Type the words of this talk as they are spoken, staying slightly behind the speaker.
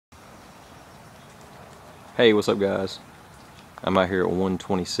Hey, what's up guys? I'm out here at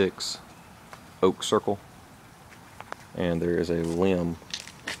 126 Oak Circle, and there is a limb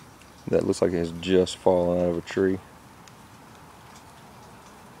that looks like it has just fallen out of a tree.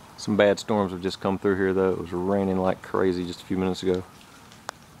 Some bad storms have just come through here though. It was raining like crazy just a few minutes ago,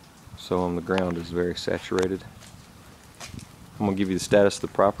 so the ground is very saturated. I'm going to give you the status of the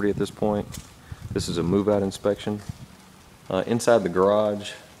property at this point. This is a move-out inspection. Inside the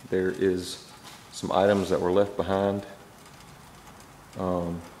garage there is some items that were left behind.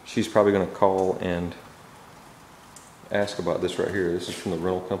 She's probably going to call and ask about this right here. This is from the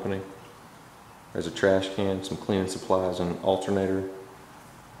rental company. There's a trash can, some cleaning supplies, and an alternator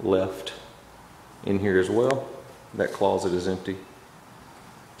left in here as well. That closet is empty.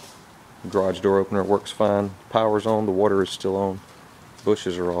 The garage door opener works fine. Power's on, the water is still on.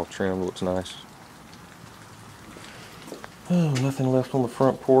 Bushes are all trimmed, looks nice. Oh, nothing left on the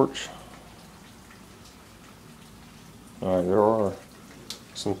front porch. Alright, there are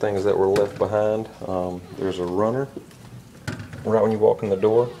some things that were left behind. There's a runner right when you walk in the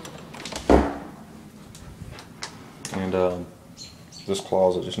door. And this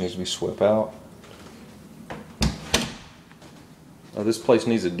closet just needs to be swept out. This place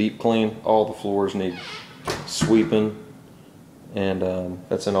needs a deep clean. All the floors need sweeping, and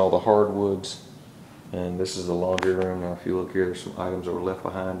that's in all the hardwoods. And this is the laundry room. Now if you look here, there's some items that were left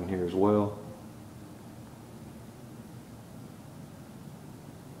behind in here as well.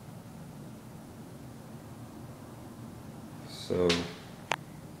 So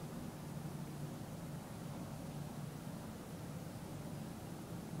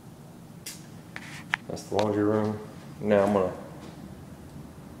that's the laundry room. Now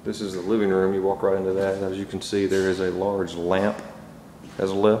this is the living room. You walk right into that, and as you can see, there is a large lamp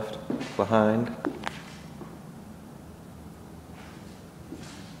that's left behind.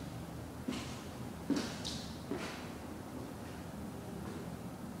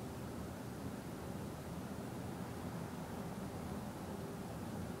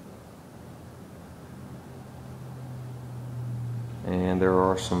 And there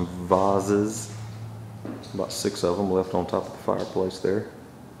are some vases, about 6 of them left on top of the fireplace there.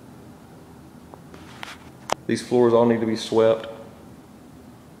 These floors all need to be swept.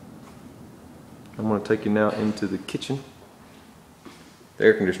 I'm going to take you now into the kitchen. The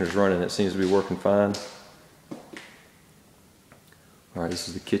air conditioner's running. It seems to be working fine. Alright, this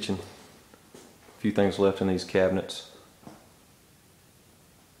is the kitchen. A few things left in these cabinets.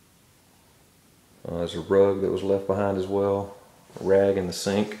 There's a rug that was left behind as well. A rag in the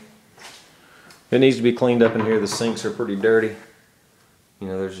sink. It needs to be cleaned up in here. The sinks are pretty dirty. You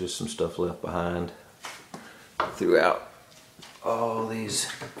know, there's just some stuff left behind throughout all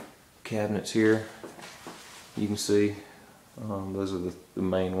these cabinets here. You can see those are the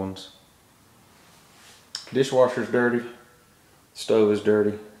main ones. Dishwasher's dirty. Stove is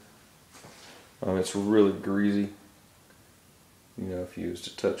dirty. It's really greasy. You know, if you was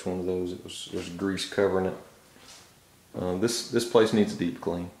to touch one of those, there's grease covering it. This place needs a deep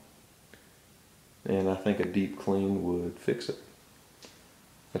clean, and I think a deep clean would fix it.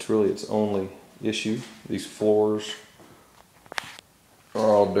 That's really its only issue. These floors are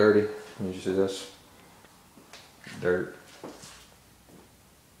all dirty. You see, that's dirt.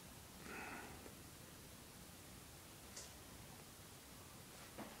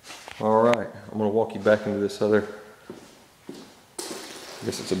 Alright, I'm going to walk you back into this other, I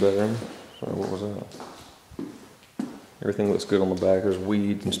guess it's a bedroom. Sorry, what was that? Everything looks good on the back. There's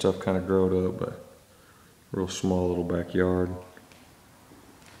weeds and stuff kind of growed up, but real small little backyard.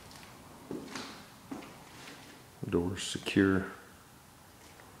 The door's secure.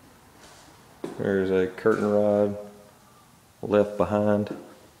 There's a curtain rod left behind.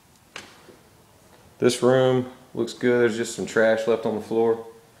 This room looks good. There's just some trash left on the floor.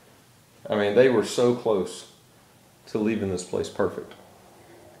 I mean, they were so close to leaving this place perfect.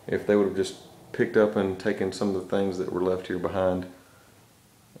 If they would have just picked up and taken some of the things that were left here behind,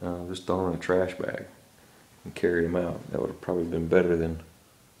 just thrown in a trash bag and carried them out, that would have probably been better than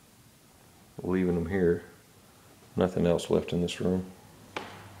leaving them here. Nothing else left in this room.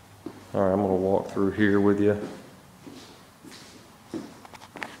 Alright, I'm going to walk through here with you.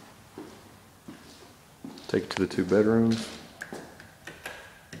 Take you to the 2 bedrooms.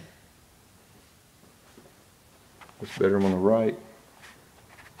 This bedroom on the right.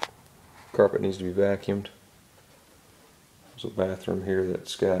 Carpet needs to be vacuumed. There's a bathroom here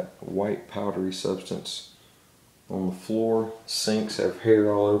that's got white powdery substance on the floor. Sinks have hair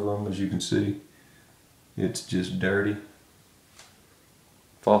all over them, as you can see. It's just dirty.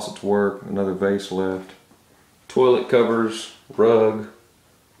 Faucets work, another vase left. Toilet covers, rug.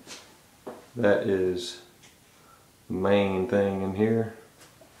 That is main thing in here.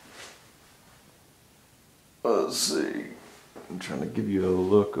 Let's see. I'm trying to give you a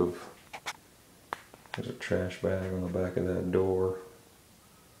look of. There's a trash bag on the back of that door.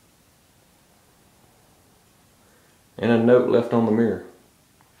 And a note left on the mirror.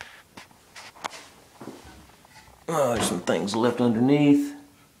 Oh, there's some things left underneath.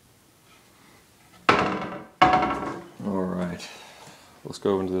 Alright, let's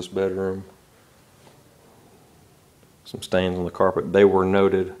go into this bedroom. Some stains on the carpet. They were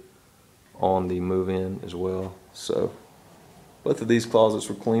noted on the move-in as well. So, both of these closets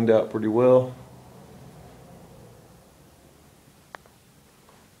were cleaned out pretty well.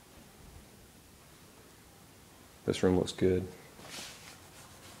 This room looks good.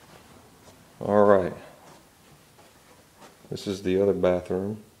 Alright. This is the other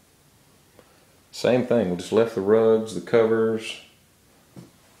bathroom. Same thing, we just left the rugs, the covers,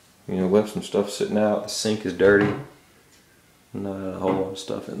 you know, left some stuff sitting out. The sink is dirty. Not a whole lot of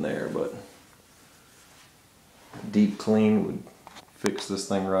stuff in there, but deep clean would fix this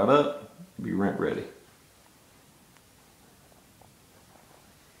thing right up, be rent ready.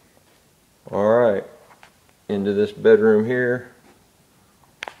 Alright, into this bedroom here.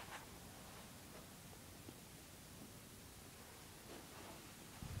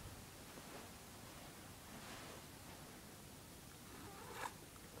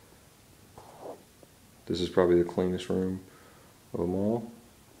 This is probably the cleanest room of them all.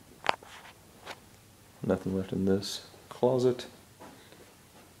 Nothing left in this closet.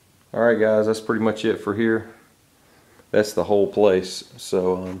 Alright guys, that's pretty much it for here. That's the whole place.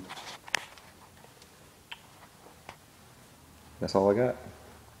 So that's all I got.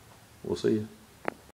 We'll see you.